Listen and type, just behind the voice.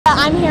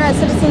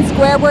at Citizen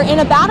Square, where in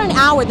about an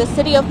hour the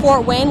city of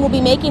Fort Wayne will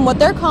be making what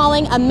they're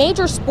calling a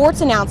major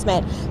sports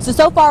announcement.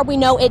 So far we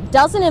know it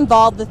doesn't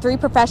involve the 3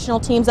 professional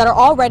teams that are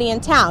already in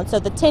town, so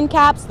the Tin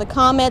Caps, the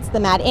Comets, the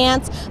Mad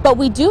Ants, but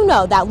we do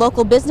know that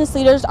local business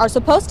leaders are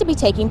supposed to be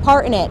taking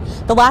part in it.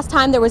 The last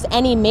time there was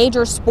any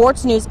major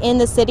sports news in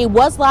the city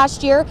was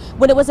last year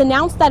when it was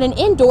announced that an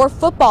indoor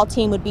football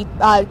team would be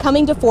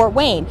coming to Fort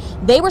Wayne.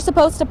 They were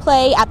supposed to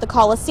play at the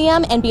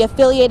Coliseum and be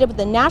affiliated with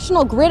the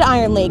National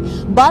Gridiron League,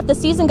 but the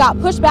season got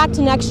pushed back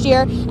to next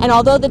year, and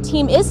although the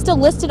team is still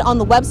listed on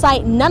the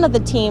website, none of the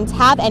teams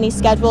have any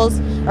schedules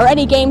or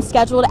any games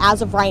scheduled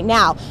as of right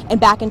now. And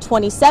back in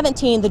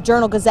 2017, the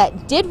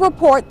Journal-Gazette did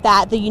report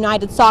that the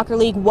United Soccer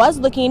League was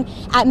looking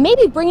at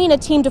maybe bringing a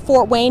team to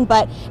Fort Wayne,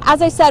 but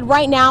as I said,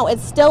 right now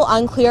it's still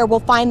unclear. We'll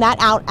find that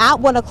out at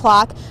 1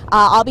 o'clock.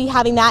 I'll be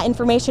having that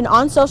information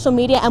on social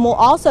media, and we'll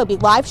also be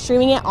live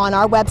streaming it on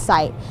our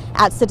website.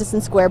 At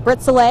Citizen Square,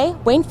 Britt Soleil,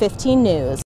 WANE 15 News.